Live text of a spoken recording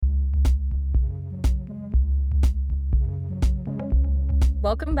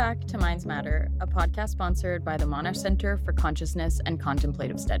Welcome back to Minds Matter, a podcast sponsored by the Monash Center for Consciousness and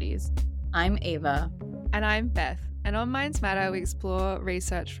Contemplative Studies. I'm Ava. And I'm Beth. And on Minds Matter, we explore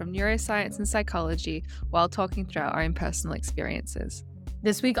research from neuroscience and psychology while talking through our own personal experiences.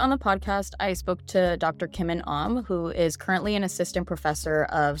 This week on the podcast, I spoke to Dr. Kimmon Eom, who is currently an assistant professor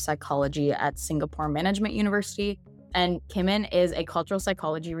of psychology at Singapore Management University. And Kimin is a cultural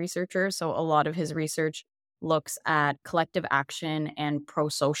psychology researcher, so a lot of his research looks at collective action and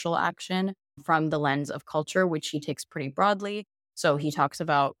pro-social action from the lens of culture, which he takes pretty broadly. So he talks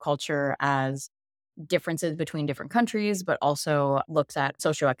about culture as differences between different countries, but also looks at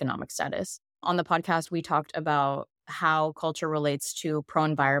socioeconomic status. On the podcast, we talked about how culture relates to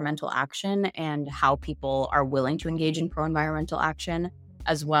pro-environmental action and how people are willing to engage in pro-environmental action,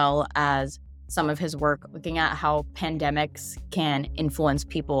 as well as some of his work looking at how pandemics can influence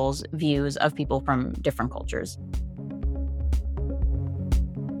people's views of people from different cultures.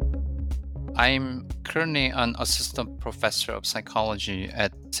 I'm currently an assistant professor of psychology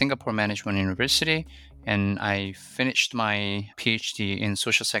at Singapore Management University, and I finished my PhD in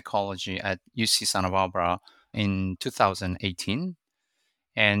social psychology at UC Santa Barbara in 2018.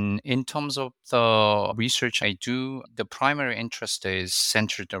 And in terms of the research I do, the primary interest is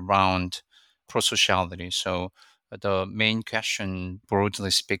centered around prosociality. So the main question,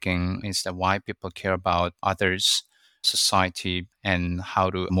 broadly speaking, is that why people care about others, society, and how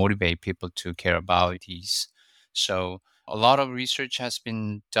to motivate people to care about these. So a lot of research has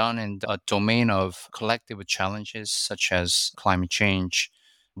been done in the domain of collective challenges such as climate change,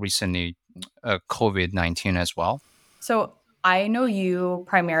 recently COVID-19 as well. So I know you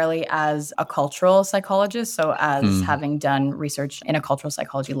primarily as a cultural psychologist, so as having done research in a cultural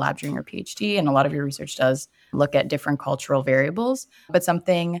psychology lab during your PhD, and a lot of your research does look at different cultural variables. But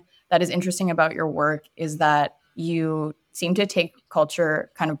something that is interesting about your work is that you seem to take culture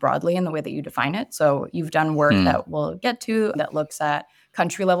kind of broadly in the way that you define it. So you've done work that we'll get to that looks at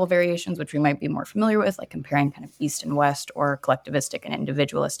country level variations, which we might be more familiar with, like comparing kind of East and West or collectivistic and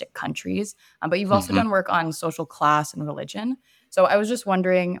individualistic countries. But you've also done work on social class and religion. So I was just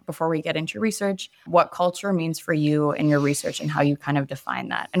wondering, before we get into research, what culture means for you in your research and how you kind of define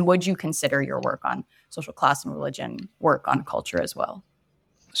that. And would you consider your work on social class and religion work on culture as well?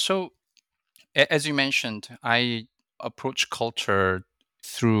 So, as you mentioned, I approach culture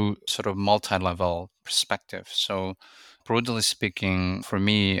through sort of multi-level perspective. So broadly speaking, for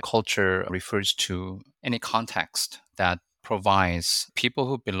me, culture refers to any context that provides people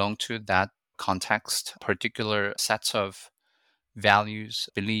who belong to that context particular sets of values,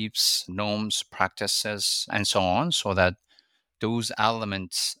 beliefs, norms, practices, and so on, so that those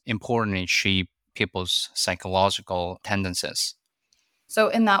elements importantly shape people's psychological tendencies. So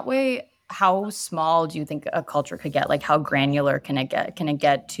in that way, how small do you think a culture could get? Like how granular can it get? Can it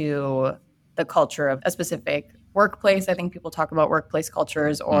get to the culture of a specific workplace? I think people talk about workplace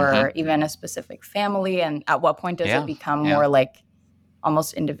cultures or even a specific family. And at what point does it become more like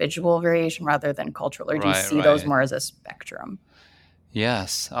almost individual variation rather than cultural? Or do you see those more as a spectrum?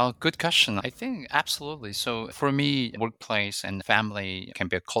 Yes, good question. I think absolutely. So for me, workplace and family can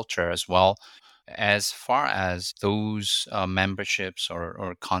be a culture as well. As far as those memberships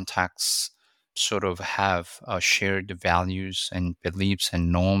or contacts sort of have shared values and beliefs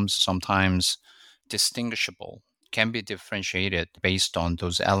and norms, sometimes distinguishable, can be differentiated based on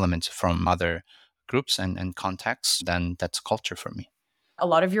those elements from other groups and contexts, then that's culture for me. A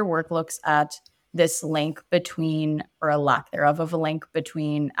lot of your work looks at this link between, or a lack thereof of a link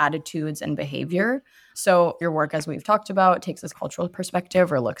between attitudes and behavior. So your work, as we've talked about, takes this cultural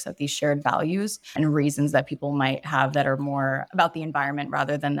perspective or looks at these shared values and reasons that people might have that are more about the environment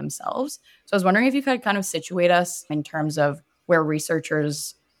rather than themselves. So I was wondering if you could kind of situate us in terms of where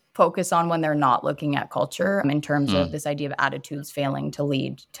researchers focus on when they're not looking at culture in terms of this idea of attitudes failing to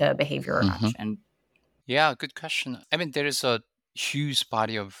lead to behavior or action. Yeah, good question. I mean, there is a huge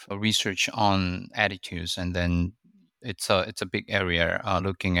body of research on attitudes, and then it's a big area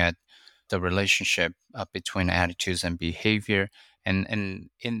looking at the relationship between attitudes and behavior. And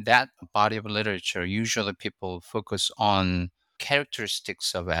in that body of literature, usually people focus on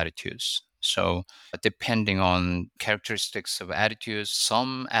characteristics of attitudes. So depending on characteristics of attitudes,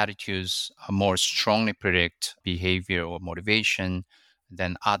 some attitudes more strongly predict behavior or motivation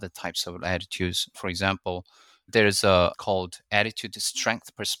than other types of attitudes. For example, there's a called attitude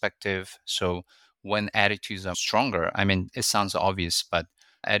strength perspective. So when attitudes are stronger, I mean, it sounds obvious, but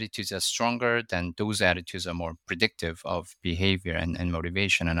attitudes are stronger, then those attitudes are more predictive of behavior and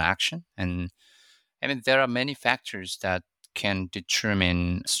motivation and action. And I mean, there are many factors that can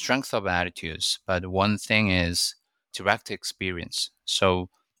determine strength of attitudes, but one thing is direct experience. So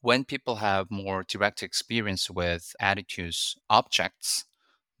when people have more direct experience with attitudes, objects,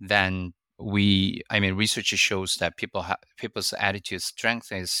 then research shows that people's attitude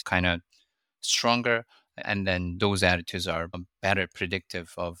strength is kind of stronger, and then those attitudes are better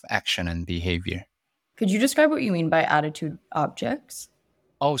predictive of action and behavior. Could you describe what you mean by attitude objects?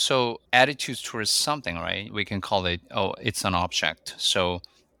 Oh, so attitudes towards something, right? We can call it, oh, it's an object. So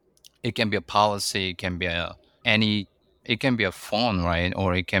it can be a policy, it can be any, it can be a phone, right?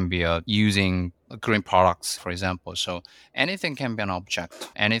 Or it can be using green products, for example. So anything can be an object.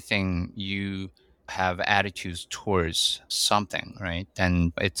 Anything you have attitudes towards something, right?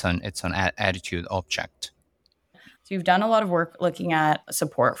 Then it's an attitude object. So you've done a lot of work looking at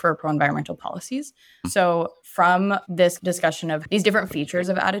support for pro-environmental policies. So from this discussion of these different features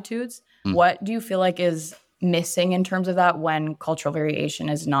of attitudes, Mm. what do you feel like is missing in terms of that when cultural variation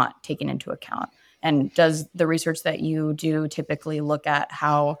is not taken into account? And does the research that you do typically look at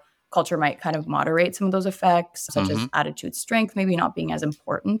how culture might kind of moderate some of those effects, such as attitude strength, maybe not being as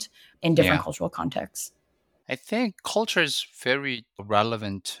important in different Yeah. cultural contexts? I think culture is very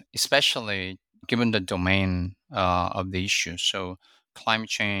relevant, especially given the domain of the issue. So, climate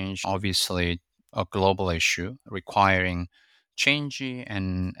change, obviously, a global issue requiring changing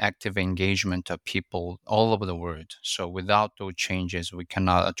and active engagement of people all over the world. So, without those changes, we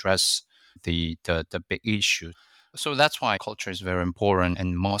cannot address the big issue. So that's why culture is very important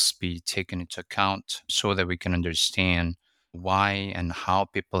and must be taken into account so that we can understand why and how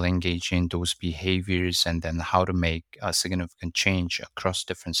people engage in those behaviors, and then how to make a significant change across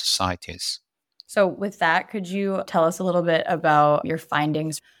different societies. So, with that, could you tell us a little bit about your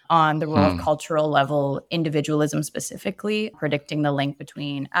findings on the role of Hmm. cultural level individualism specifically, predicting the link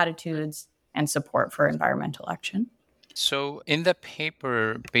between attitudes and support for environmental action? So, in the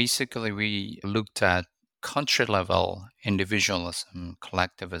paper, basically, we looked at country level individualism,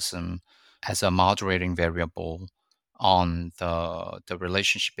 collectivism as a moderating variable on the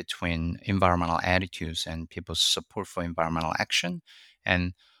relationship between environmental attitudes and people's support for environmental action.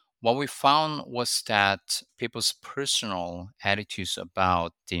 And what we found was that people's personal attitudes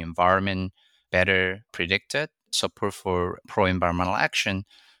about the environment better predicted support for pro environmental action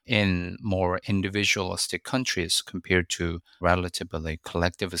in more individualistic countries compared to relatively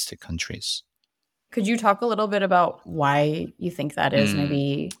collectivistic countries. Could you talk a little bit about why you think that is? Mm,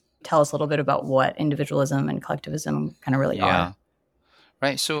 Maybe tell us a little bit about what individualism and collectivism kind of really are. yeah,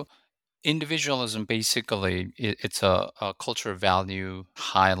 right. So individualism basically it's a culture value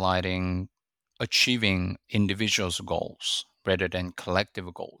highlighting achieving individuals' goals rather than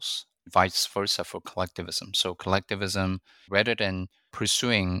collective goals, vice versa for collectivism. So collectivism, rather than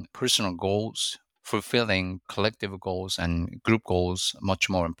pursuing personal goals, fulfilling collective goals and group goals much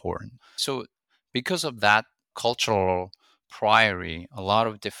more important. So because of that cultural priority, a lot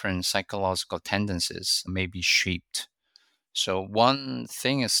of different psychological tendencies may be shaped. So one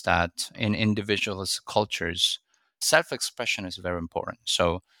thing is that in individualist cultures, self-expression is very important.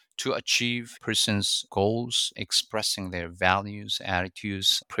 So to achieve person's goals, expressing their values,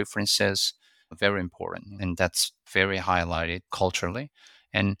 attitudes, preferences, very important. And that's very highlighted culturally.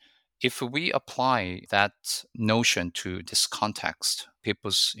 And if we apply that notion to this context,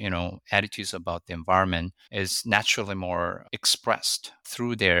 people's, attitudes about the environment is naturally more expressed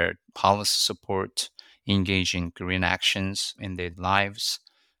through their policy support, engage in green actions in their lives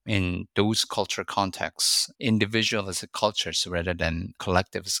in those culture contexts, individualist cultures rather than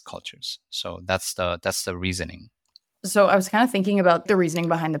collectivist cultures. So that's the reasoning. So I was kind of thinking about the reasoning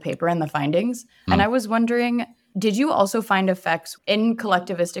behind the paper and the findings. And Mm. I was wondering, did you also find effects in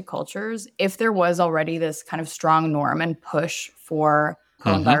collectivistic cultures if there was already this kind of strong norm and push for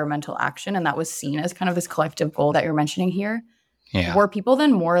pro Hmm. environmental action? And that was seen as kind of this collective goal that you're mentioning here. Yeah. Were people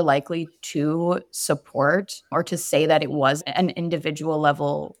then more likely to support or to say that it was an individual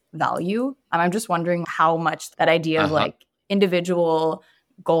level value? I'm just wondering how much that idea Uh of huh. like individual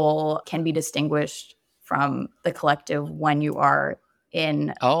goal can be distinguished from the collective when you are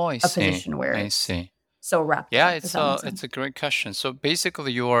in Oh, I a see. position where I it's see. so wrapped Yeah, in. Does it's that make it's sense? a great question. So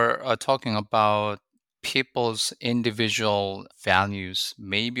basically, you are talking about people's individual values,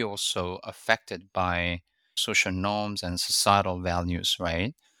 maybe also affected by social norms and societal values,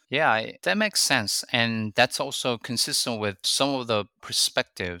 right? Yeah, that makes sense. And that's also consistent with some of the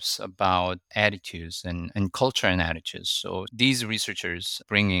perspectives about attitudes and culture and attitudes. So these researchers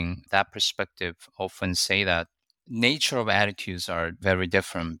bringing that perspective often say that nature of attitudes are very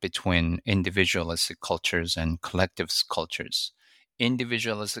different between individualistic cultures and collectivist cultures.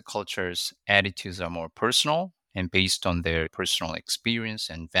 Individualistic cultures, attitudes are more personal and based on their personal experience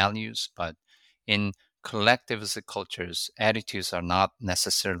and values, but in collectivist cultures, attitudes are not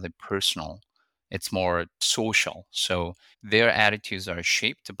necessarily personal. It's more social. So their attitudes are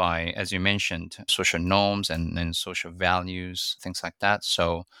shaped by, as you mentioned, social norms and social values, things like that.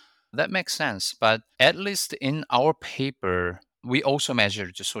 So that makes sense. But at least in our paper, we also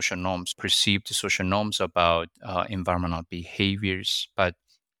measured the social norms, perceived social norms about environmental behaviors. But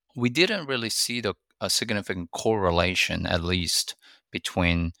we didn't really see a significant correlation, at least,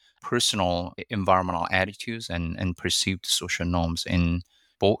 between personal environmental attitudes and perceived social norms in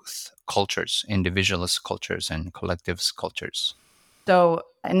both cultures, individualist cultures and collectivist cultures. So,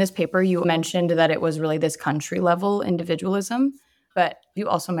 in this paper, you mentioned that it was really this country level individualism, but you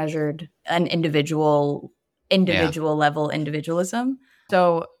also measured an Yeah. individual level individualism.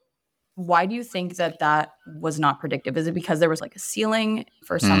 So, why do you think that that was not predictive? Is it because there was like a ceiling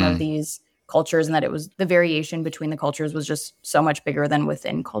for some of Mm. these cultures and that it was the variation between the cultures was just so much bigger than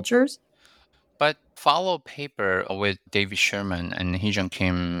within cultures? But follow paper with David Sherman and Hee-jung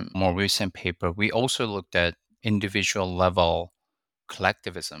Kim, more recent paper, we also looked at individual level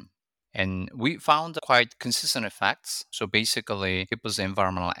collectivism. And we found quite consistent effects. So basically, people's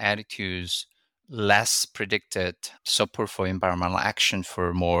environmental attitudes less predicted support for environmental action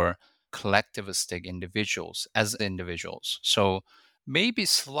for more collectivistic individuals as individuals. So maybe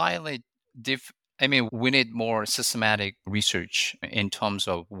slightly I mean, we need more systematic research in terms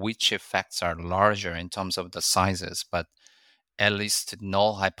of which effects are larger in terms of the sizes, but at least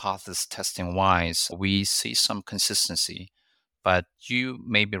null hypothesis testing wise, we see some consistency. But you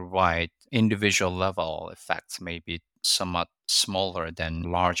may be right, individual level effects may be somewhat smaller than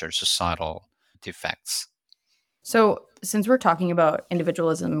larger societal defects. So, since we're talking about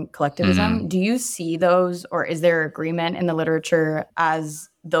individualism, collectivism, Mm, do you see those or is there agreement in the literature as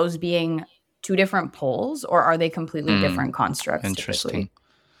those being two different poles or are they completely mm, different constructs interesting. typically?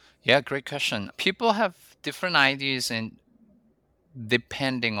 Yeah, great question. People have different ideas and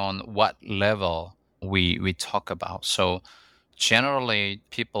depending on what level we talk about. So generally,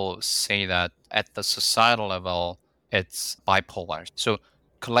 people say that at the societal level, it's bipolar. So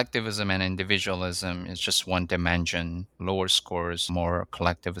collectivism and individualism is just one dimension. Lower scores, more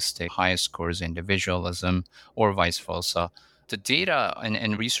collectivistic, higher scores, individualism, or vice versa. The data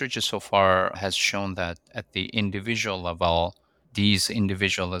and research so far has shown that at the individual level, these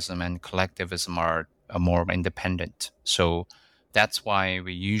individualism and collectivism are more independent. So that's why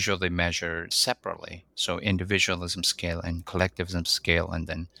we usually measure separately. So individualism scale and collectivism scale, and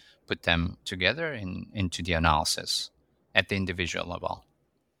then put them together into the analysis at the individual level.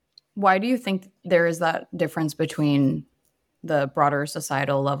 Why do you think there is that difference between the broader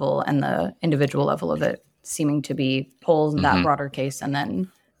societal level and the individual level of it seeming to be poles in that Hmm. broader case and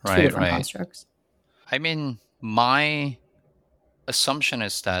then two Right, different right. constructs? I mean, my assumption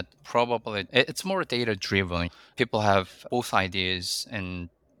is that probably it's more data driven. People have both ideas and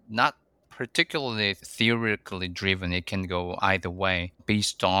not particularly theoretically driven. It can go either way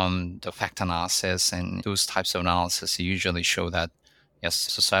based on the fact analysis, and those types of analysis usually show that yes,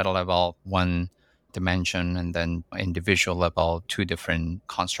 societal level one dimension and then individual level two different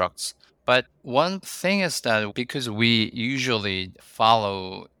constructs. But one thing is that because we usually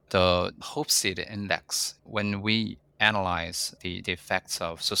follow the Hope Seed Index when we analyze the effects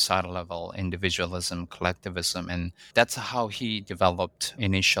of societal level individualism, collectivism, and that's how he developed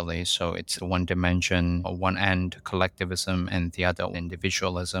initially. So it's one dimension, one end collectivism, and the other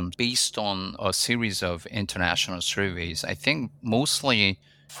individualism, based on a series of international surveys. I think mostly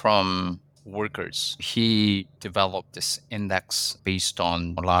from workers. He developed this index based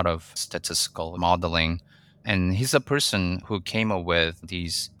on a lot of statistical modeling. And he's a person who came up with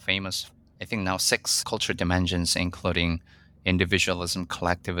these famous, I think now six culture dimensions, including individualism,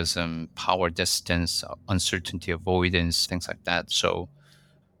 collectivism, power distance, uncertainty avoidance, things like that. So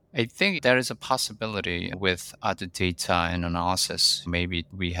I think there is a possibility with other data and analysis. Maybe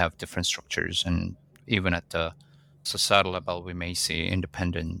we have different structures, and even at the societal level, we may see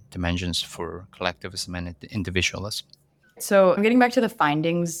independent dimensions for collectivism and individualism. So, I'm getting back to the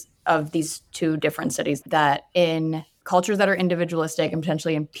findings of these two different studies that in cultures that are individualistic and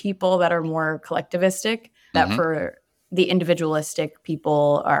potentially in people that are more collectivistic, that Hmm. for the individualistic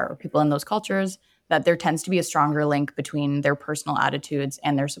people or people in those cultures, that there tends to be a stronger link between their personal attitudes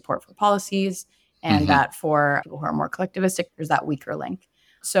and their support for policies, and Hmm. that for people who are more collectivistic, there's that weaker link.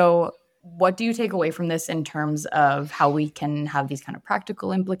 So, what do you take away from this in terms of how we can have these kind of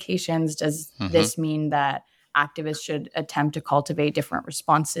practical implications? Does Hmm. this mean that activists should attempt to cultivate different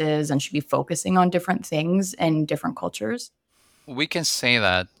responses and should be focusing on different things in different cultures? we can say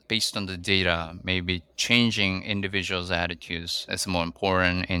that based on the data, maybe changing individuals' attitudes is more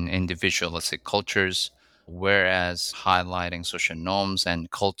important in individual, let's say, cultures, whereas highlighting social norms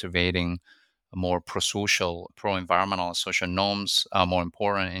and cultivating more pro-social, pro-environmental social norms are more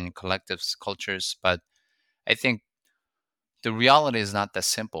important in collective cultures. But I think the reality is not that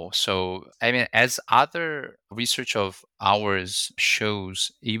simple. So, I mean, as other research of ours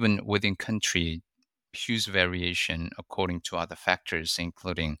shows, even within country, huge variation according to other factors,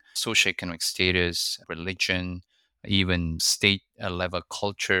 including socioeconomic status, religion, even state level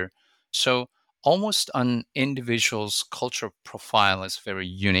culture. So, almost an individual's cultural profile is very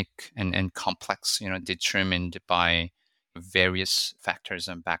unique and complex, determined by various factors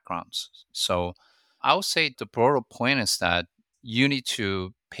and backgrounds. So, I would say the broader point is that you need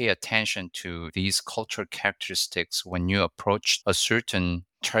to pay attention to these cultural characteristics when you approach a certain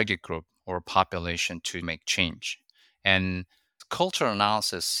target group or population to make change. And cultural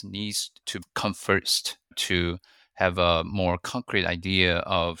analysis needs to come first to have a more concrete idea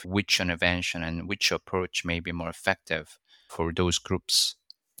of which intervention and which approach may be more effective for those groups.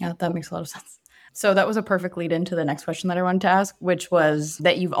 Yeah, that makes a lot of sense. So that was a perfect lead into the next question that I wanted to ask, which was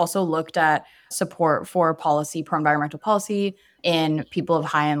that you've also looked at support for policy, pro-environmental policy in people of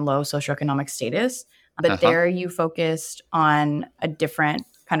high and low socioeconomic status. But there you focused on a different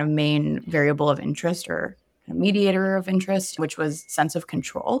kind of main variable of interest or mediator of interest, which was sense of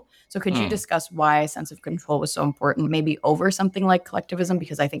control. So could you discuss why sense of control was so important, maybe over something like collectivism?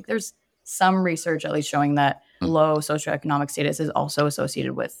 Because I think there's some research at least showing that low socioeconomic status is also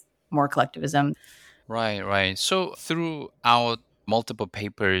associated with more collectivism. Right. So throughout multiple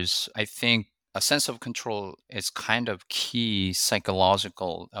papers, I think a sense of control is kind of key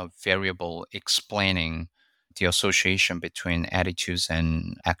psychological variable explaining the association between attitudes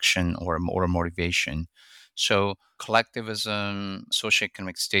and action or motivation. So collectivism,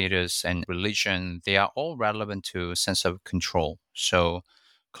 socioeconomic status, and religion, they are all relevant to sense of control. So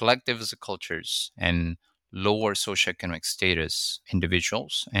collectivist cultures and lower socioeconomic status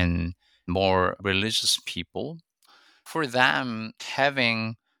individuals and more religious people, for them,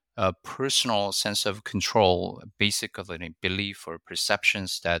 having a personal sense of control, basically a belief or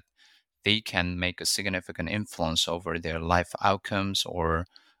perceptions that they can make a significant influence over their life outcomes, or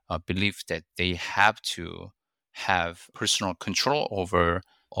a belief that they have to have personal control over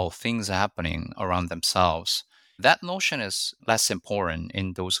all things happening around themselves. That notion is less important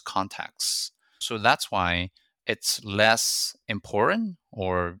in those contexts. So that's why it's less important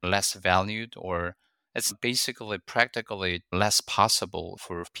or less valued, or it's basically practically less possible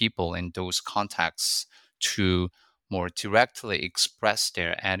for people in those contexts to more directly express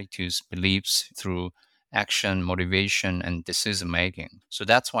their attitudes, beliefs through action, motivation, and decision making. So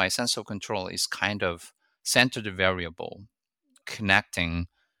that's why sense of control is kind of centered variable, connecting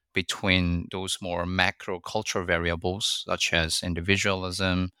between those more macro cultural variables such as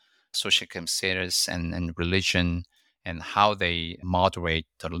individualism, social status, and religion, and how they moderate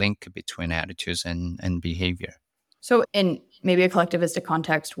the link between attitudes and behavior. So in maybe a collectivistic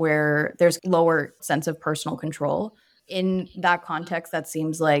context where there's lower sense of personal control, in that context, that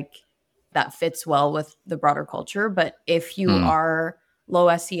seems like that fits well with the broader culture. But if you are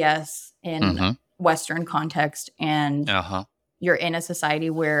low SES in Western context and you're in a society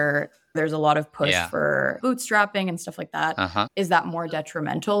where there's a lot of push for bootstrapping and stuff like that, is that more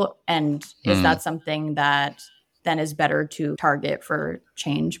detrimental? And is that something that then is better to target for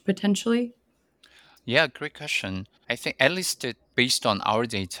change potentially? Yeah, great question. I think at least based on our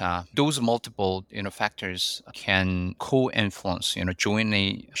data, those multiple factors can co-influence,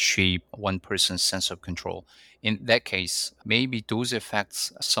 jointly shape one person's sense of control. In that case, maybe those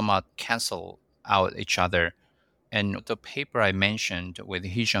effects somewhat cancel out each other. And the paper I mentioned with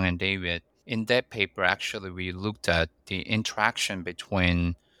Hee-jung and David, in that paper, actually, we looked at the interaction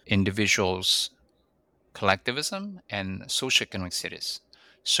between individuals' collectivism and socioeconomic status.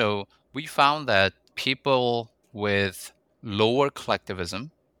 So we found that people with lower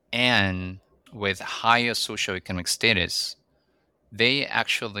collectivism and with higher socioeconomic status, they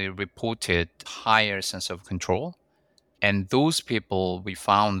actually reported higher sense of control. And those people, we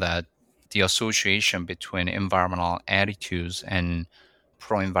found that the association between environmental attitudes and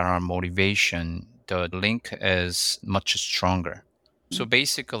pro-environmental motivation, the link is much stronger. So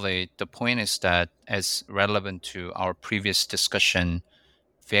basically, the point is that, as relevant to our previous discussion,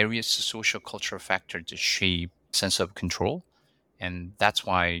 various social cultural factors shape sense of control. And that's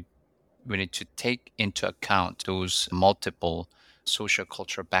why we need to take into account those multiple social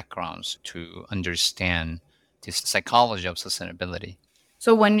cultural backgrounds to understand the psychology of sustainability.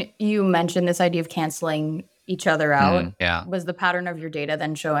 So when you mentioned this idea of canceling each other out. Yeah. Was the pattern of your data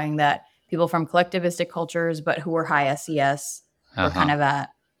then showing that people from collectivistic cultures, but who were high SES, were kind Uh-huh. of at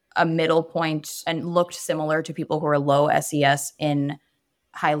a middle point and looked similar to people who are low SES in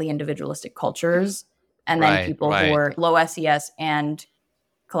highly individualistic cultures? And then Right, people who right. were low SES and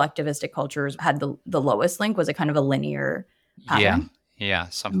collectivistic cultures had the lowest link? Was it kind of a linear Yeah, pattern? yeah,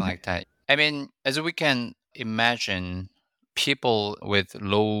 something Okay. like that. I mean, as we can imagine, people with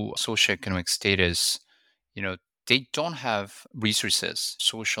low socioeconomic status, you know, they don't have resources,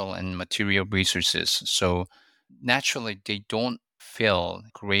 social and material resources. So naturally, they don't feel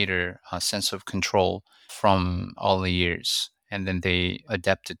greater sense of control from all the years, and then they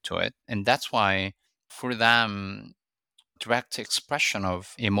adapted to it. And that's why for them, direct expression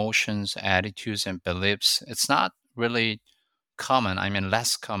of emotions, attitudes, and beliefs, it's not really common. I mean,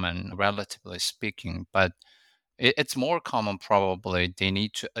 less common, relatively speaking, but it's more common probably. They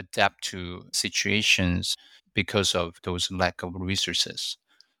need to adapt to situations because of those lack of resources.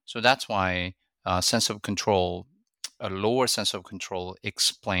 So that's why sense of control, a lower sense of control,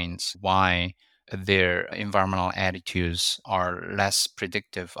 explains why their environmental attitudes are less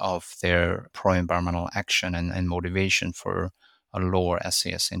predictive of their pro-environmental action and motivation for a lower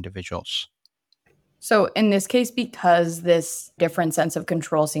SES individuals. So, in this case, because this different sense of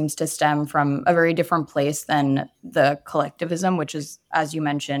control seems to stem from a very different place than the collectivism, which is, as you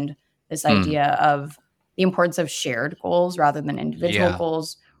mentioned, this Hmm. idea of the importance of shared goals rather than individual Yeah,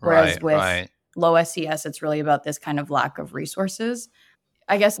 goals. Whereas right, with right. low SES, it's really about this kind of lack of resources.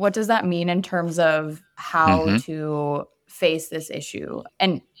 I guess, what does that mean in terms of how Hmm. to face this issue?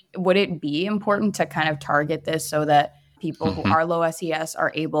 And would it be important to kind of target this so that people who Hmm. are low SES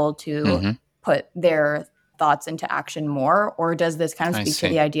are able to Hmm. put their thoughts into action more? Or does this kind of I speak to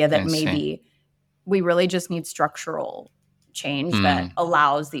the see. idea that I see. maybe we really just need structural change that Mm.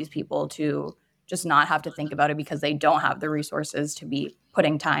 allows these people to just not have to think about it because they don't have the resources to be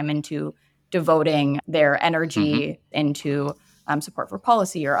putting time into devoting their Hmm. energy into support for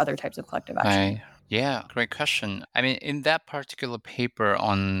policy or other types of collective action? Yeah, great question. I mean, in that particular paper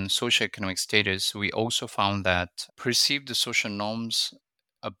on socioeconomic status, we also found that perceived social norms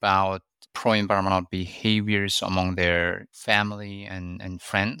about pro-environmental behaviors among their family and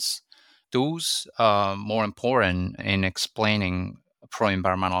friends, those are more important in explaining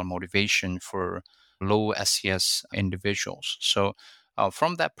pro-environmental motivation for low SES individuals. So,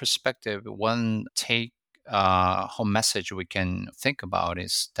 from that perspective, one take home message we can think about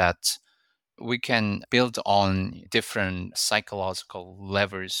is that we can build on different psychological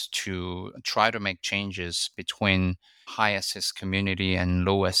levers to try to make changes between high SS community and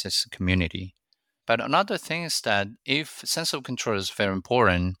low SS community. But another thing is that if sense of control is very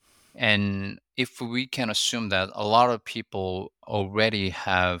important, and if we can assume that a lot of people already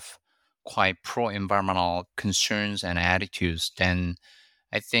have quite pro-environmental concerns and attitudes, then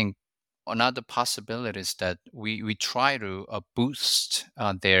I think another possibility is that we try to boost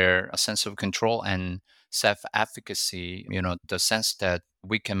their sense of control and self-efficacy, the sense that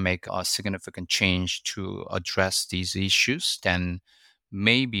we can make a significant change to address these issues, then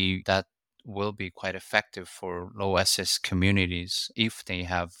maybe that will be quite effective for low SS communities if they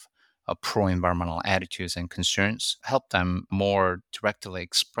have pro-environmental attitudes and concerns, help them more directly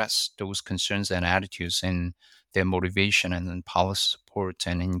express those concerns and attitudes in their motivation and then policy support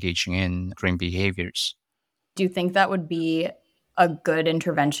and engaging in green behaviors. Do you think that would be a good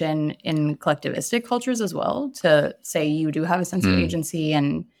intervention in collectivistic cultures as well, to say you do have a sense of Hmm. agency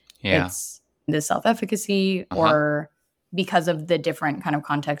and Yeah. it's the self-efficacy? Uh-huh. Or because of the different kind of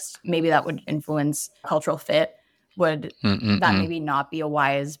context, maybe that would influence cultural fit? Would that Mm-mm-mm. maybe not be a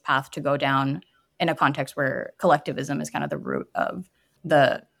wise path to go down in a context where collectivism is kind of the root of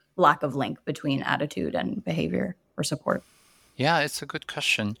the lack of link between attitude and behavior or support? Yeah, it's a good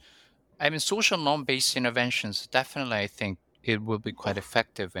question. I mean, social norm-based interventions, definitely, I think it will be quite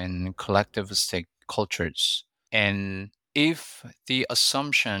effective in collectivistic cultures. And if the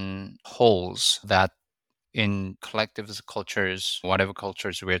assumption holds that in collectivist cultures, whatever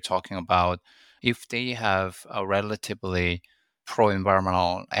cultures we're talking about, if they have a relatively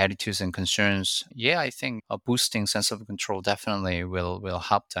pro-environmental attitudes and concerns, yeah, I think a boosting sense of control definitely will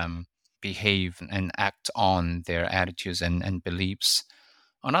help them behave and act on their attitudes and beliefs.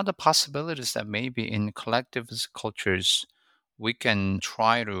 Another possibility is that maybe in collectivist cultures, we can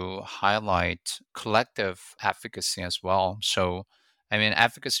try to highlight collective advocacy as well. So, I mean,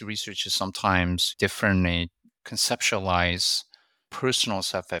 advocacy research is sometimes differently conceptualize personal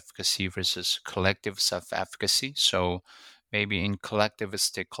self-efficacy versus collective self-efficacy. So, maybe in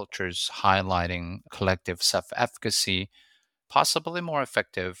collectivistic cultures, highlighting collective self-efficacy possibly more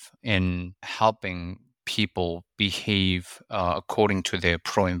effective in helping people behave according to their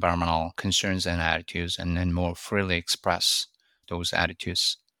pro-environmental concerns and attitudes, and then more freely express those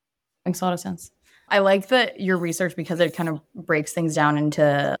attitudes. Makes a lot of sense. I like that your research because it kind of breaks things down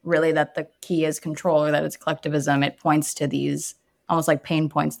into really that the key is control or that it's collectivism. It points to these almost like pain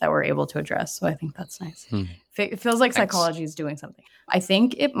points that we're able to address. So I think that's nice. It feels like Thanks. psychology is doing something. I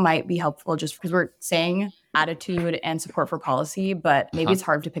think it might be helpful just because we're saying attitude and support for policy, but maybe it's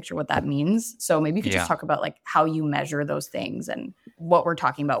hard to picture what that means. So maybe you could just talk about like how you measure those things and what we're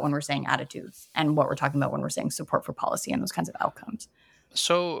talking about when we're saying attitudes and what we're talking about when we're saying support for policy and those kinds of outcomes.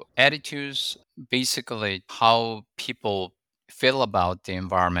 So attitudes, basically how people feel about the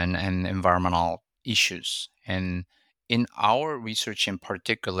environment and environmental issues. And in our research in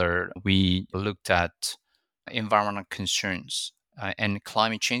particular, we looked at environmental concerns and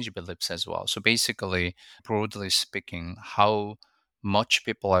climate change beliefs as well. So basically, broadly speaking, how much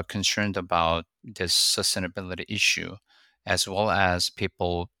people are concerned about this sustainability issue, as well as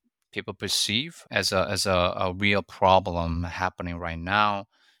people perceive as a real problem happening right now.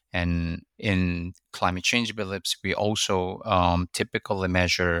 And in climate change beliefs, we also typically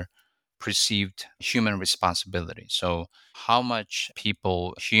measure perceived human responsibility. So how much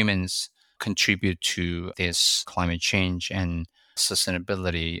humans contribute to this climate change and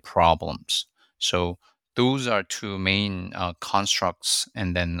sustainability problems. So those are two main constructs,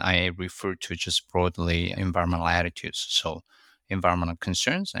 and then I refer to just broadly environmental attitudes. So environmental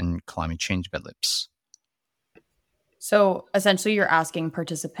concerns and climate change beliefs. So essentially, you're asking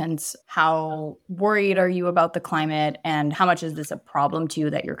participants, how worried are you about the climate and how much is this a problem to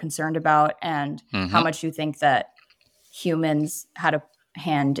you that you're concerned about? And how much do you think that humans had a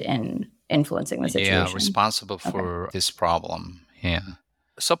hand in influencing the situation? Yeah, responsible for this problem. Yeah.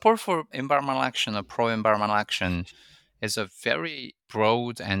 Support for environmental action or pro-environmental action is a very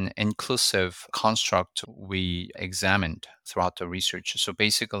broad and inclusive construct we examined throughout the research. So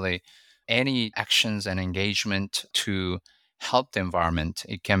basically, any actions and engagement to help the environment,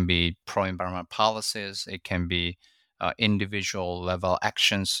 it can be pro-environmental policies, it can be individual level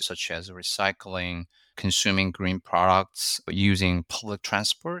actions such as recycling, consuming green products, using public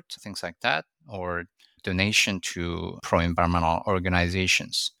transport, things like that, or donation to pro-environmental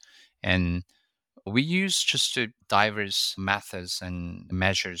organizations. And we use just diverse methods and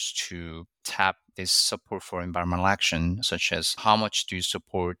measures to tap this support for environmental action, such as how much do you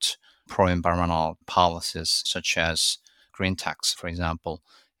support pro-environmental policies, such as green tax, for example,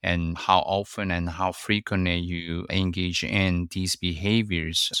 and how often and how frequently you engage in these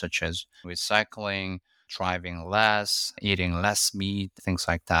behaviors, such as recycling, driving less, eating less meat, things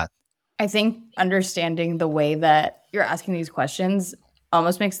like that. I think understanding the way that you're asking these questions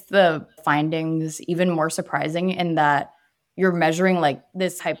almost makes the findings even more surprising in that you're measuring like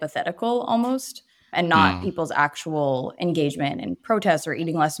this hypothetical almost and not people's actual engagement in protests or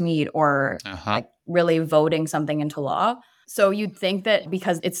eating less meat or like really voting something into law. So you'd think that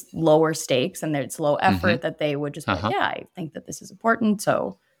because it's lower stakes and it's low effort that they would just be like, yeah, I think that this is important.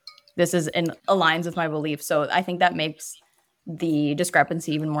 So this is in aligns with my belief. So I think that makes the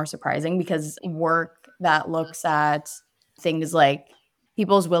discrepancy even more surprising because work that looks at things like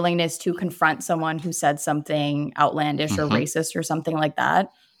people's willingness to confront someone who said something outlandish or racist or something like that.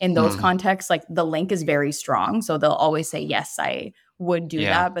 In those contexts, like the link is very strong. So they'll always say, yes, I would do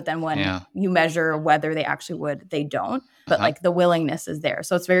that. But then when you measure whether they actually would, they don't. But like the willingness is there.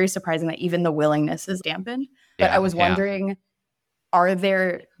 So it's very surprising that even the willingness is dampened. But I was wondering, are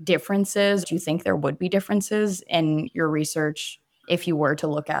there differences? Do you think there would be differences in your research if you were to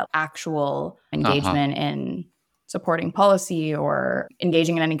look at actual engagement in supporting policy or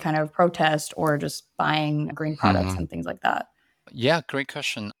engaging in any kind of protest or just buying green products and things like that? Yeah, great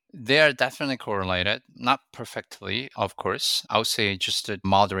question. They are definitely correlated, not perfectly, of course. I would say just a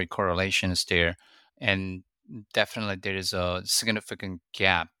moderate correlation is there. And definitely there is a significant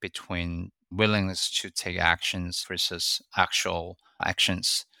gap between willingness to take actions versus actual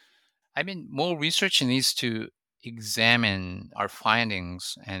actions. I mean, more research needs to examine our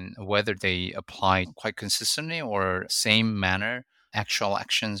findings and whether they apply quite consistently or same manner, actual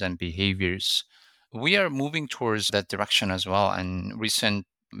actions and behaviors. We are moving towards that direction as well. And recent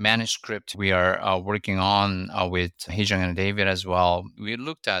manuscript we are working on with Hejong and David as well. We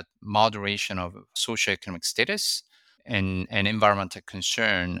looked at moderation of socioeconomic status and environmental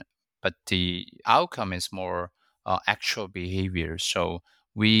concern, but the outcome is more actual behavior. So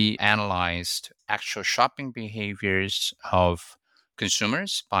we analyzed actual shopping behaviors of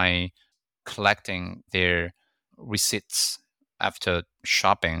consumers by collecting their receipts after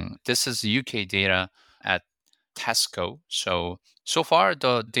shopping. This is UK data at test go. So far,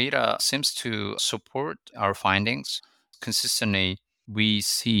 the data seems to support our findings. Consistently, we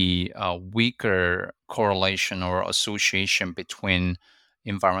see a weaker correlation or association between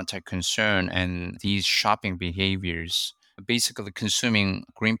environmental concern and these shopping behaviors. Basically, consuming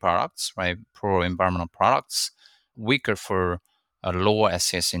green products, right, pro-environmental products, weaker for lower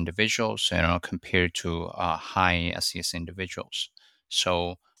SES individuals, compared to high SES individuals.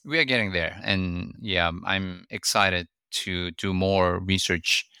 So we are getting there, and yeah, I'm excited to do more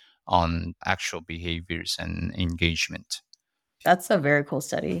research on actual behaviors and engagement. That's a very cool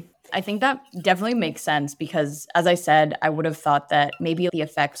study. I think that definitely makes sense because, as I said, I would have thought that maybe the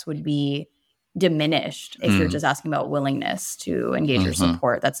effects would be diminished if you're Mm, just asking about willingness to engage or mhm.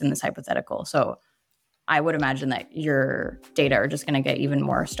 support. That's in this hypothetical. So I would imagine that your data are just going to get even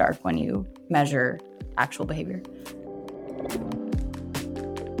more stark when you measure actual behavior.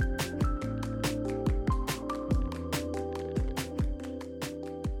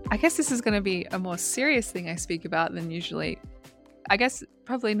 I guess this is going to be a more serious thing I speak about than usually. I guess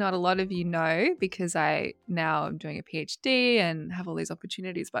probably not a lot of you know because I now am doing a PhD and have all these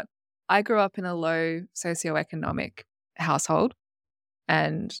opportunities, but I grew up in a low socioeconomic household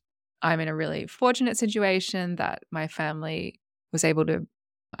and I'm in a really fortunate situation that my family was able to,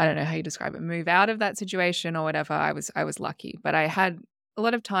 I don't know how you describe it, move out of that situation or whatever. I was lucky, but I had a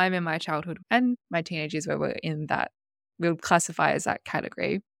lot of time in my childhood and my teenage years where we're in that we would classify as that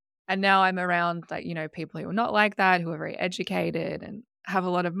category. And now I'm around people who are not like that, who are very educated and have a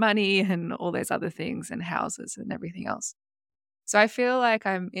lot of money and all those other things and houses and everything else. So I feel like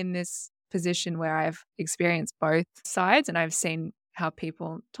I'm in this position where I've experienced both sides and I've seen how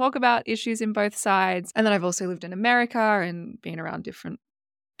people talk about issues in both sides. And then I've also lived in America and been around different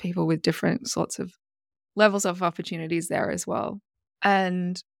people with different sorts of levels of opportunities there as well.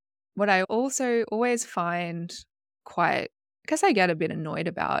 And what I also always find quite, I guess I get a bit annoyed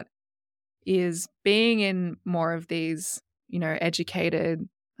about is being in more of these, educated,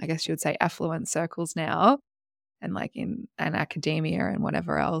 I guess you would say affluent circles now, and like in an academia and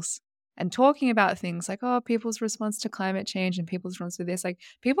whatever else, and talking about things like, oh, people's response to climate change and people's response to this. Like,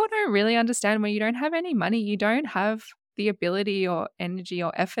 people don't really understand when you don't have any money, you don't have the ability or energy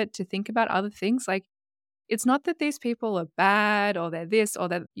or effort to think about other things. Like, it's not that these people are bad or they're this or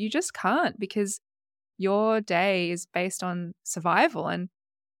that you just can't because your day is based on survival. And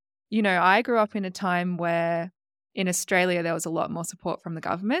I grew up in a time where in Australia there was a lot more support from the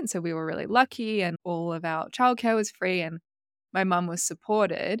government. So we were really lucky and all of our childcare was free and my mum was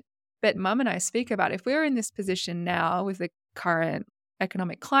supported. But mum and I speak about if we were in this position now with the current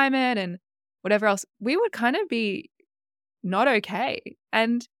economic climate and whatever else, we would kind of be not okay.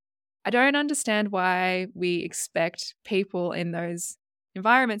 And I don't understand why we expect people in those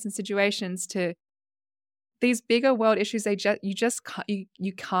environments and situations to these bigger world issues. You just can't,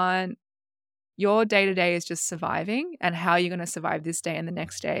 you can't. Your day to day is just surviving, and how you're going to survive this day and the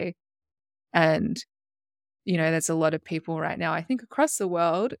next day. And there's a lot of people right now, I think, across the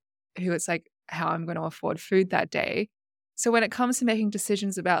world who it's like how I'm going to afford food that day. So when it comes to making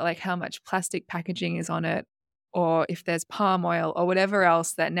decisions about like how much plastic packaging is on it, or if there's palm oil or whatever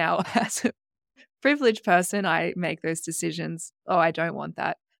else that now as a privileged person, I make those decisions. Oh, I don't want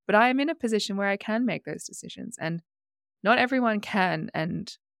that. But I am in a position where I can make those decisions and not everyone can.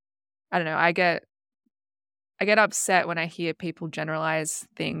 And I don't know, I get upset when I hear people generalize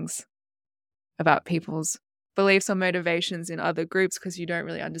things about people's beliefs or motivations in other groups because you don't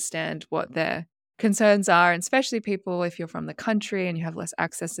really understand what their concerns are. And especially people, if you're from the country and you have less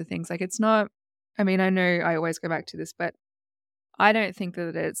access to things, like it's not, I mean, I know I always go back to this, but I don't think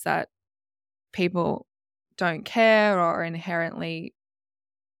that it's that people don't care or are inherently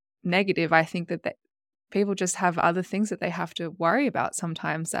negative. I think that people just have other things that they have to worry about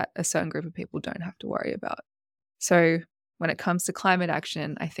sometimes that a certain group of people don't have to worry about. So when it comes to climate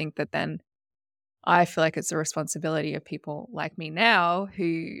action, I think that then I feel like it's a responsibility of people like me now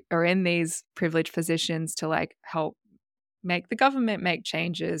who are in these privileged positions to like help make the government make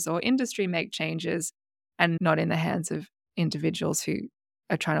changes or industry make changes and not in the hands of individuals who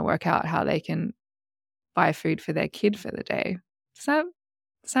are trying to work out how they can buy food for their kid for the day. Does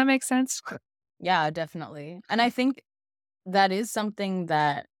that make sense? Yeah, definitely. And I think that is something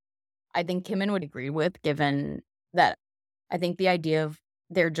that I think Kimin would agree with, given that I think the idea of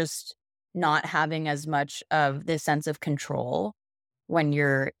they're just not having as much of this sense of control when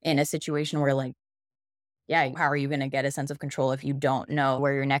you're in a situation where, like, yeah, how are you going to get a sense of control if you don't know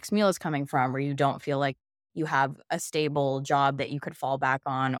where your next meal is coming from, or you don't feel like you have a stable job that you could fall back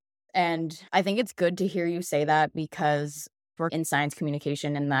on? And I think it's good to hear you say that because we're in science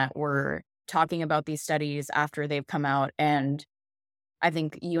communication and that we're talking about these studies after they've come out. And I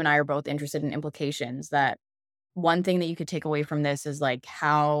think you and I are both interested in implications that one thing that you could take away from this is like,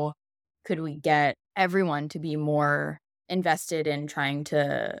 how could we get everyone to be more invested in trying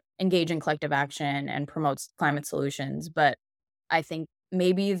to engage in collective action and promote climate solutions? But I think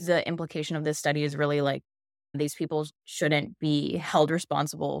maybe the implication of this study is really like these people shouldn't be held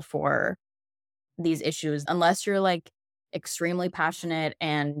responsible for these issues unless you're like extremely passionate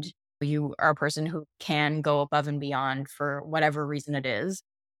and you are a person who can go above and beyond for whatever reason it is.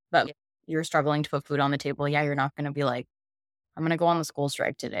 But if you're struggling to put food on the table, yeah, you're not going to be like, I'm going to go on the school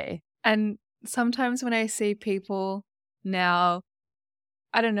strike today. And sometimes when I see people now,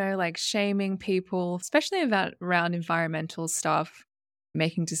 I don't know, like shaming people, especially about around environmental stuff,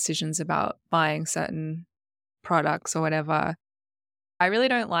 making decisions about buying certain products or whatever, I really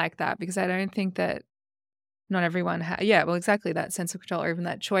don't like that because I don't think that not everyone well, exactly that sense of control or even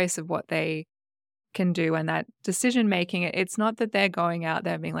that choice of what they can do and that decision making. It's not that they're going out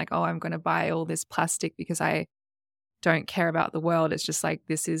there being like, oh, I'm going to buy all this plastic because I don't care about the world. It's just like,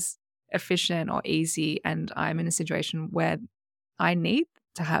 this is efficient or easy and I'm in a situation where I need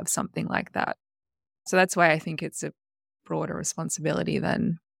to have something like that. So that's why I think it's a broader responsibility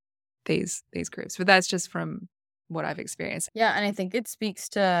than these groups. But that's just from what I've experienced. Yeah, and I think it speaks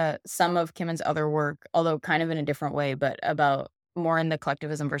to some of Kimmon's other work, although kind of in a different way, but about more in the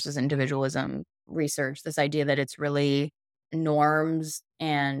collectivism versus individualism research, this idea that it's really norms.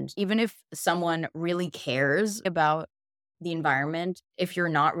 And even if someone really cares about the environment, if you're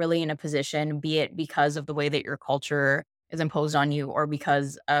not really in a position, be it because of the way that your culture is imposed on you or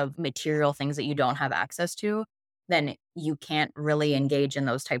because of material things that you don't have access to, then you can't really engage in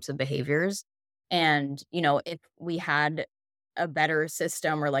those types of behaviors. And, if we had a better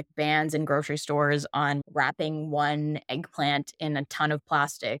system or like bans in grocery stores on wrapping one eggplant in a ton of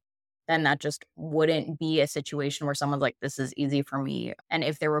plastic, then that just wouldn't be a situation where someone's like, this is easy for me. And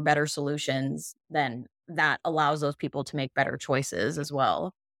if there were better solutions, then that allows those people to make better choices as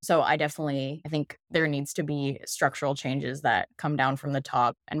well. So I think there needs to be structural changes that come down from the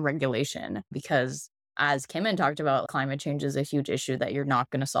top and regulation because as Kimin talked about, climate change is a huge issue that you're not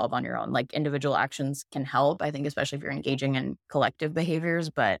going to solve on your own. Like individual actions can help, I think, especially if you're engaging in collective behaviors.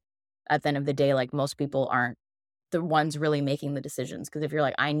 But at the end of the day, like most people aren't the ones really making the decisions. Because if you're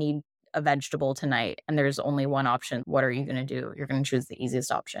like, I need a vegetable tonight and there's only one option, what are you going to do? You're going to choose the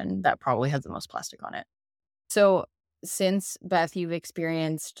easiest option that probably has the most plastic on it. So since Beth, you've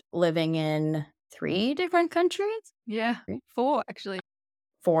experienced living in 3 different countries? Yeah, 4 actually.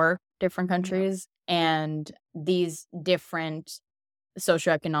 4 different countries. And these different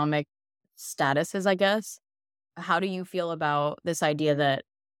socioeconomic statuses, I guess. How do you feel about this idea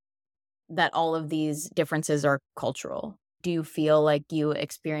that all of these differences are cultural? Do you feel like you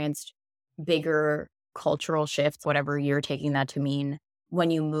experienced bigger cultural shifts, whatever you're taking that to mean,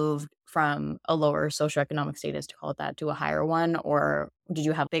 when you moved from a lower socioeconomic status, to call it that, to a higher one? Or did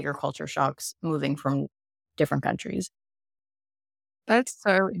you have bigger culture shocks moving from different countries? That's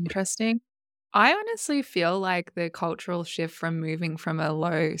so interesting. I honestly feel like the cultural shift from moving from a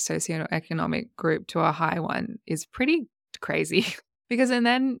low socioeconomic group to a high one is pretty crazy and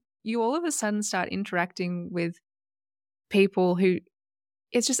then you all of a sudden start interacting with people who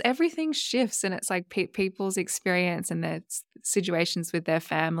it's just everything shifts and it's like people's experience and their situations with their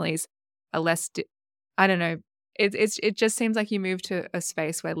families are less, I don't know. It just seems like you move to a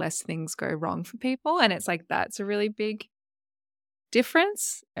space where less things go wrong for people. And it's like, that's a really big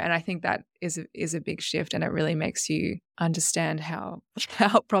difference. And I think that is a big shift and it really makes you understand how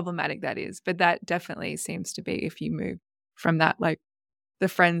problematic that is. But that definitely seems to be if you move from that, like the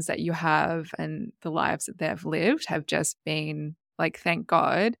friends that you have and the lives that they've lived have just been like, thank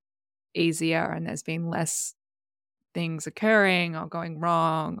God, easier and there's been less things occurring or going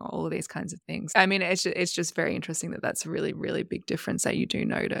wrong or all of these kinds of things. I mean, it's just very interesting that that's a really, really big difference that you do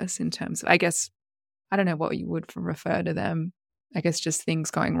notice in terms of, I guess, I don't know what you would refer to them. I guess just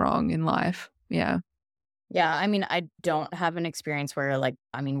things going wrong in life. Yeah. Yeah, I mean, I don't have an experience where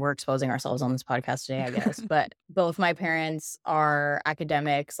we're exposing ourselves on this podcast today, I guess, but both my parents are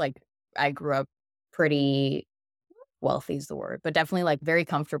academics. Like I grew up pretty wealthy is the word, but definitely like very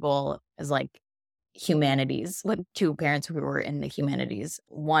comfortable as like humanities, with 2 parents who were in the humanities,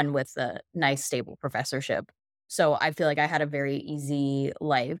 one with a nice stable professorship. So I feel like I had a very easy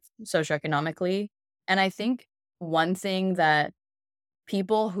life socioeconomically. And I think one thing that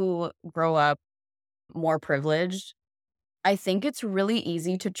people who grow up more privileged, I think it's really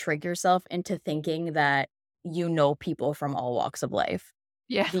easy to trick yourself into thinking that you know people from all walks of life.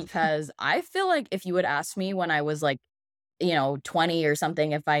 Yeah. Because I feel like if you had asked me when I was like 20 or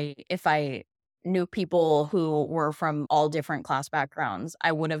something, if I knew people who were from all different class backgrounds,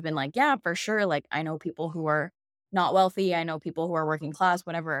 I would have been like, yeah, for sure. Like, I know people who are not wealthy. I know people who are working class,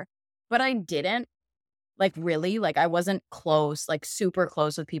 whatever. But I didn't like really, like, I wasn't close, like super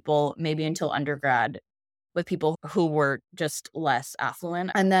close with people maybe until undergrad with people who were just less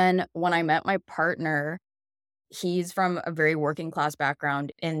affluent. And then when I met my partner, he's from a very working class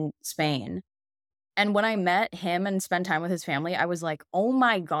background in Spain. And when I met him and spent time with his family, I was like, "Oh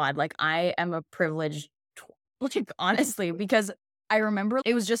my god, like I am a privileged like honestly, because I remember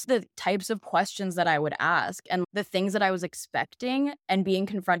it was just the types of questions that I would ask and the things that I was expecting and being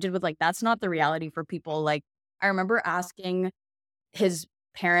confronted with like that's not the reality for people." Like I remember asking his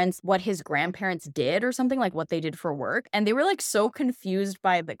parents what his grandparents did or something, like what they did for work, and they were like so confused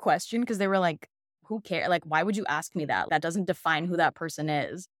by the question because they were like, "Who cares? Like why would you ask me that? That doesn't define who that person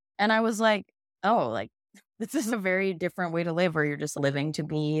is." And I was like, "Oh, like this is a very different way to live where you're just living to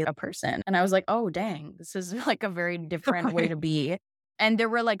be a person." And I was like, "Oh, dang, this is like a very different way Right. to be." And there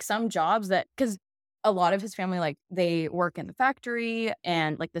were like some jobs that, because a lot of his family, like they work in the factory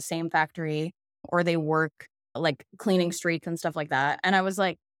and like the same factory, or they work like cleaning streets and stuff like that. And I was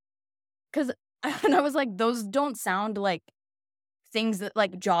like, because, and I was like, those don't sound like things that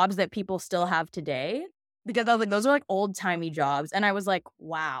like jobs that people still have today, because I was like, those are like old timey jobs. And I was like,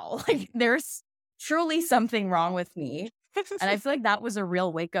 wow, like there's truly something wrong with me. And I feel like that was a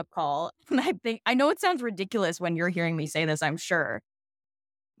real wake up call. And I know it sounds ridiculous when you're hearing me say this, I'm sure.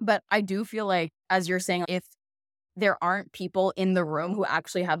 But I do feel like, as you're saying, if there aren't people in the room who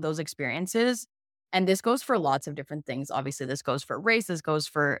actually have those experiences, and this goes for lots of different things. Obviously, this goes for race, this goes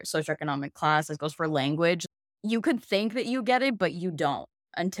for socioeconomic class, this goes for language. You could think that you get it, but you don't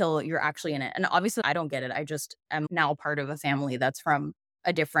until you're actually in it. And obviously, I don't get it. I just am now part of a family that's from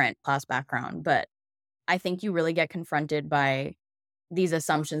a different class background. But I think you really get confronted by these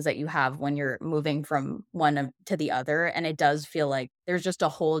assumptions that you have when you're moving from to the other. And it does feel like there's just a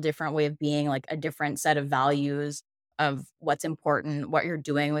whole different way of being, like a different set of values of what's important, what you're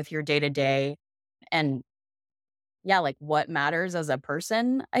doing with your day to day. And yeah, like what matters as a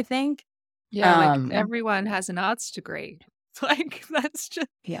person, I think. Yeah, like Um, everyone has an arts degree. Like that's just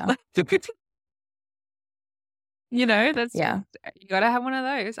yeah. like, that's just Yeah. you gotta have one of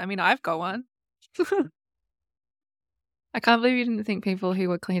those. I mean, I've got one. I can't believe you didn't think people who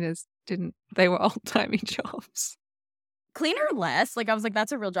were cleaners they were old-timey jobs. Cleaner less. Like I was like,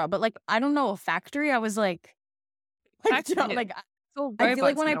 that's a real job. But like, I don't know, a factory, I was like, Factory, yeah, like it's all I feel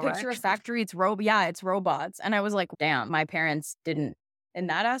like robots when I now, right? picture a factory, it's robots. And I was like, damn, my parents didn't, in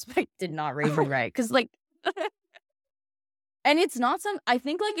that aspect, did not raise me right. Cause like, and it's not I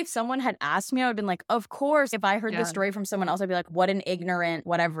think like if someone had asked me, I would have been like, of course, if I heard the Yeah. story from someone else, I'd be like, what an ignorant,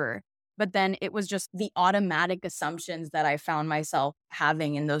 whatever. But then it was just the automatic assumptions that I found myself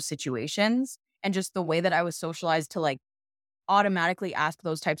having in those situations. And just the way that I was socialized to like automatically ask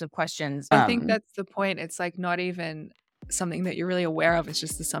those types of questions. I think that's the point. It's like not even something that you're really aware of. It's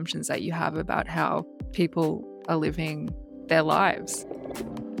just assumptions that you have about how people are living their lives.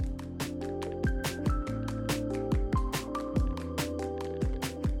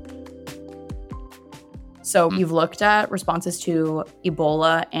 So you've looked at responses to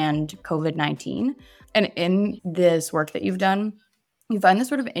Ebola and COVID-19. And in this work that you've done, you find this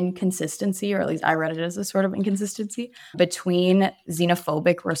sort of inconsistency, or at least I read it as a sort of inconsistency, between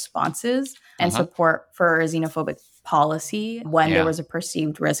xenophobic responses and support for xenophobic policy when there was a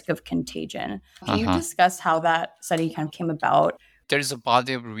perceived risk of contagion. Can you discuss how that study kind of came about? There's a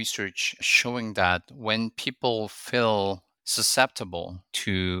body of research showing that when people feel susceptible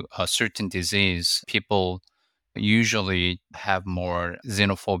to a certain disease, people usually have more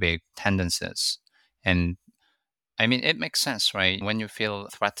xenophobic tendencies. And I mean, it makes sense, right? When you feel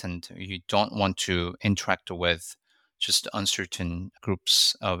threatened, you don't want to interact with just uncertain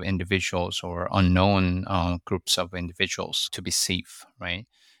groups of individuals or unknown groups of individuals to be safe, right?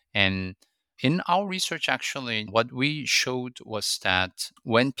 And in our research, actually, what we showed was that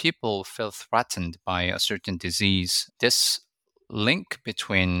when people feel threatened by a certain disease, this link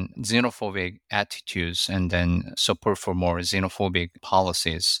between xenophobic attitudes and then support for more xenophobic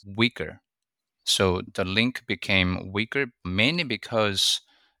policies weaker. So the link became weaker mainly because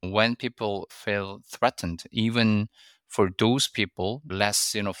when people feel threatened, even for those people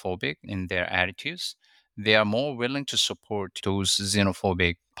less xenophobic in their attitudes, they are more willing to support those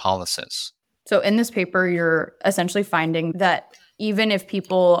xenophobic policies. So in this paper, you're essentially finding that even if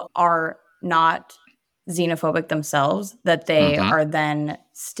people are not xenophobic themselves, that they are then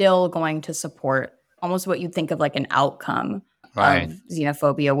still going to support almost what you think of like an outcome Right. of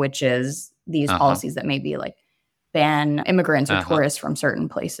xenophobia, which is these policies that may be like ban immigrants or Uh-huh. tourists from certain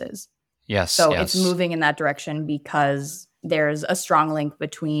places. Yes, So it's yes. moving in that direction because there's a strong link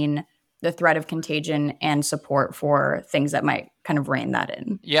between the threat of contagion and support for things that might kind of rein that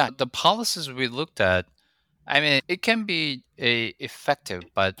in. Yeah, the policies we looked at, I mean, it can be effective,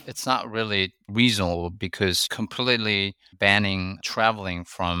 but it's not really reasonable because completely banning traveling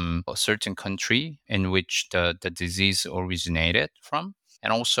from a certain country in which the disease originated from,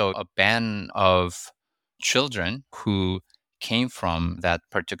 and also a ban of children who came from that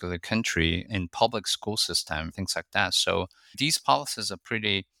particular country in public school system, things like that. So these policies are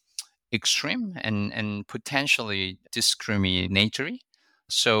pretty extreme and potentially discriminatory.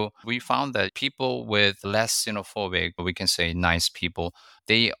 So we found that people with less xenophobic, we can say nice people,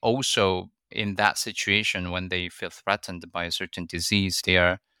 they also, in that situation, when they feel threatened by a certain disease, they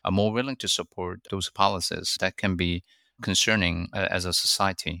are more willing to support those policies. That can be concerning as a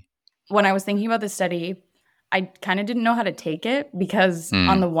society. When I was thinking about this study, I kind of didn't know how to take it because,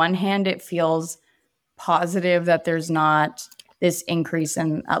 on Mm, the one hand, it feels positive that there's not this increase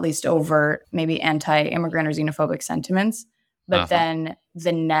in at least overt, maybe anti-immigrant or xenophobic sentiments. But uh-huh. then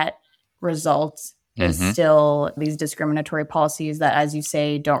the net result is Mm-hmm. still these discriminatory policies that, as you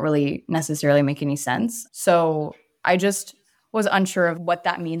say, don't really necessarily make any sense. So I just was unsure of what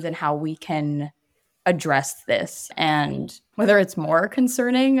that means and how we can address this, and whether it's more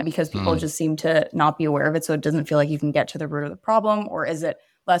concerning because people Mm. just seem to not be aware of it, so it doesn't feel like you can get to the root of the problem, or is it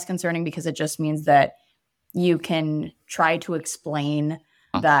less concerning because it just means that you can try to explain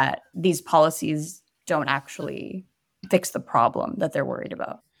that these policies don't actually fix the problem that they're worried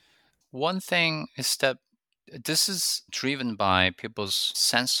about. One thing is that this is driven by people's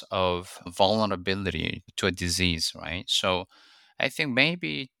sense of vulnerability to a disease, right? So I think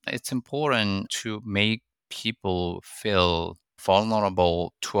maybe it's important to make people feel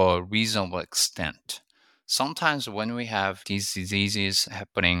vulnerable to a reasonable extent. Sometimes when we have these diseases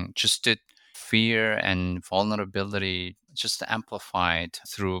happening, just the fear and vulnerability just amplified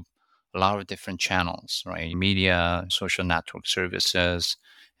through a lot of different channels, right? Media, social network services,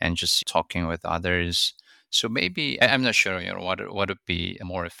 and just talking with others. So maybe I'm not sure, what would be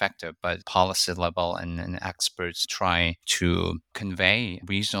more effective, but policy level and experts try to convey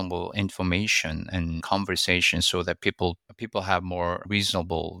reasonable information and conversation so that people have more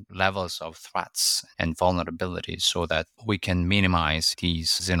reasonable levels of threats and vulnerabilities, so that we can minimize these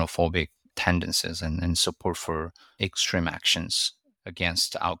xenophobic tendencies and support for extreme actions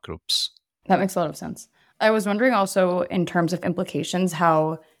against outgroups. That makes a lot of sense. I was wondering also, in terms of implications,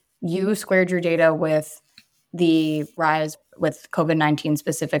 how you squared your data with the rise with COVID-19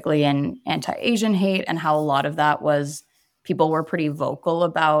 specifically and anti-Asian hate, and how a lot of that was people were pretty vocal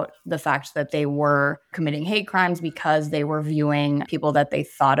about the fact that they were committing hate crimes because they were viewing people that they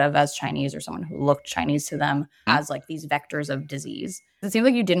thought of as Chinese or someone who looked Chinese to them Hmm? as like these vectors of disease. It seems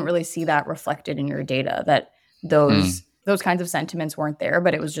like you didn't really see that reflected in your data, that Hmm. those kinds of sentiments weren't there,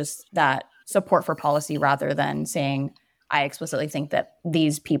 but it was just that support for policy rather than saying, I explicitly think that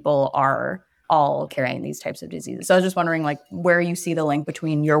these people are all carrying these types of diseases. So I was just wondering, like, where you see the link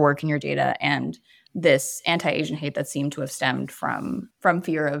between your work and your data and this anti-Asian hate that seemed to have stemmed from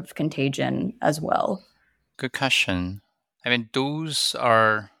fear of contagion as well. Good question. I mean, those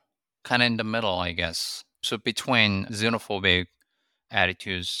are kind of in the middle, I guess. So between xenophobic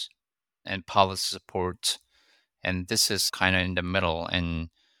attitudes and policy support, and this is kind of in the middle. And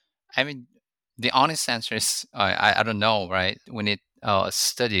I mean, the honest answer is I don't know, right? We need a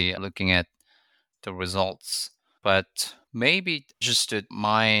study looking at the results, but maybe just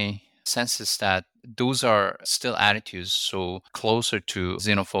my sense is that those are still attitudes, so closer to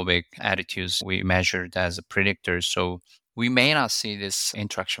xenophobic attitudes we measured as a predictor. So we may not see this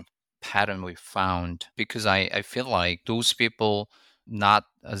interaction pattern we found, because I feel like those people not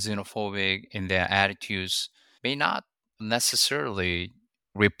xenophobic in their attitudes may not necessarily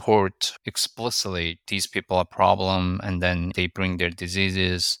report explicitly these people a problem, and then they bring their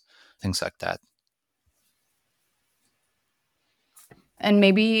diseases, things like that. And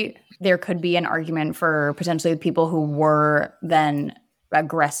maybe there could be an argument for potentially people who were then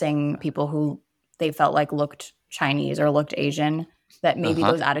aggressing people who they felt like looked Chinese or looked Asian, that maybe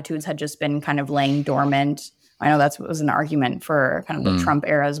Uh-huh. those attitudes had just been kind of laying dormant. I know that was an argument for kind of the Mm, Trump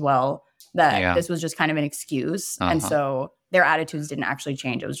era as well, that yeah. this was just kind of an excuse. And Uh-huh. so their attitudes didn't actually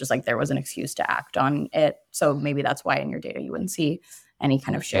change. It was just like there was an excuse to act on it. So maybe that's why in your data you wouldn't see any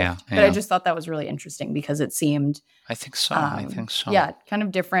kind of Yeah, shift. But I yeah. just thought that was really interesting because it seemed I think so. I think so. yeah, kind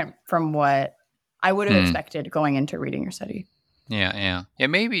of different from what I would have Hmm. expected going into reading your study. Yeah,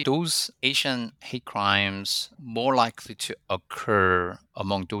 maybe those Asian hate crimes more likely to occur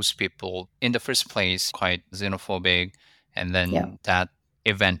among those people in the first place, quite xenophobic. And Yeah. then that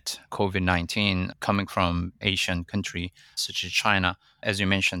event, COVID-19, coming from Asian country such as China, as you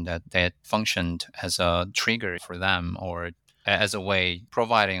mentioned, that functioned as a trigger for them or as a way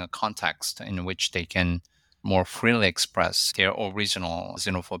providing a context in which they can more freely express their original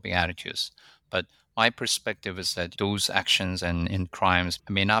xenophobic attitudes. But my perspective is that those actions and in crimes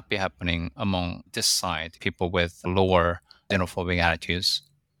may not be happening among this side, people with lower xenophobic attitudes.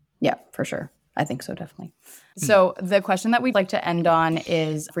 Yeah, for sure. I think so, definitely. Mm. So the question that we'd like to end on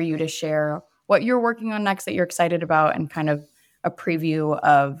is for you to share what you're working on next that you're excited about and kind of a preview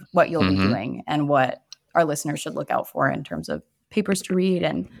of what you'll be doing and what our listeners should look out for in terms of papers to read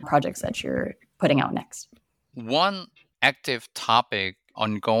and projects that you're putting out next. One active topic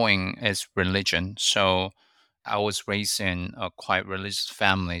ongoing is religion. So I was raised in a quite religious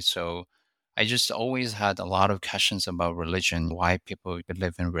family. So I just always had a lot of questions about religion, why people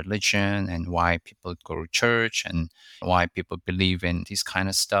believe in religion and why people go to church and why people believe in these kind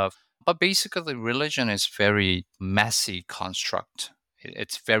of stuff. But basically, religion is very messy construct.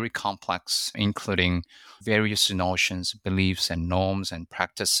 It's very complex, including various notions, beliefs, and norms and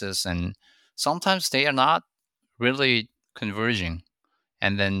practices. And sometimes they are not really converging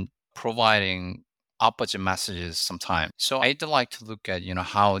and then providing opposite messages sometimes. So I'd like to look at,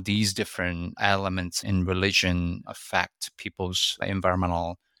 how these different elements in religion affect people's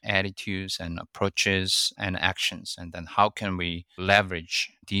environmental attitudes and approaches and actions. And then how can we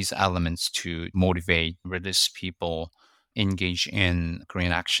leverage these elements to motivate religious people engage in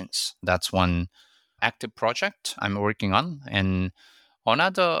green actions? That's one active project I'm working on. And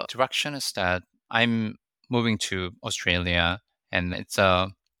another direction is that I'm moving to Australia and it's a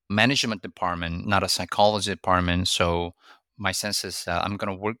management department, not a psychology department. So my sense is that I'm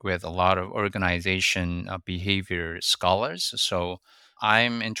going to work with a lot of organization behavior scholars. So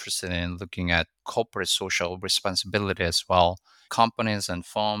I'm interested in looking at corporate social responsibility as well. Companies and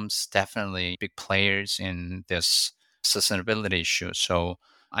firms definitely big players in this sustainability issue. So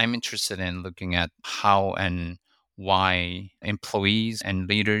I'm interested in looking at how and why employees and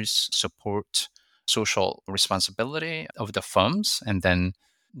leaders support social responsibility of the firms. And then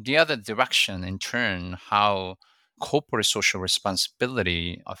the other direction, in turn, how corporate social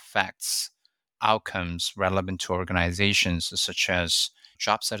responsibility affects outcomes relevant to organizations, such as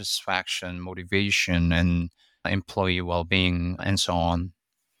job satisfaction, motivation, and employee well being, and so on.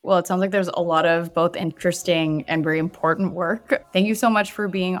 Well, it sounds like there's a lot of both interesting and very important work. Thank you so much for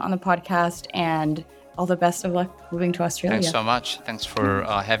being on the podcast and all the best of luck moving to Australia. Thanks so much. Thanks for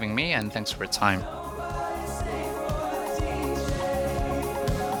having me and thanks for your time.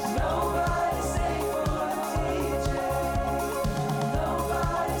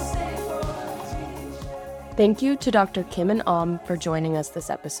 Thank you to Dr. Kimmon Eom for joining us this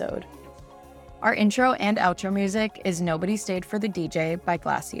episode. Our intro and outro music is Nobody Stayed for the DJ by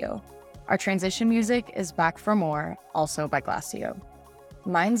Glacio. Our transition music is Back for More, also by Glacio.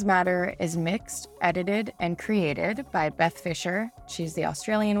 Minds Matter is mixed, edited, and created by Beth Fisher, she's the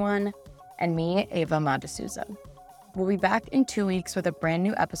Australian one, and me, Ava Madasuza. We'll be back in 2 weeks with a brand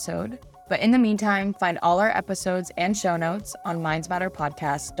new episode, but in the meantime, find all our episodes and show notes on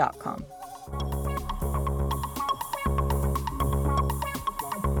mindsmatterpodcast.com.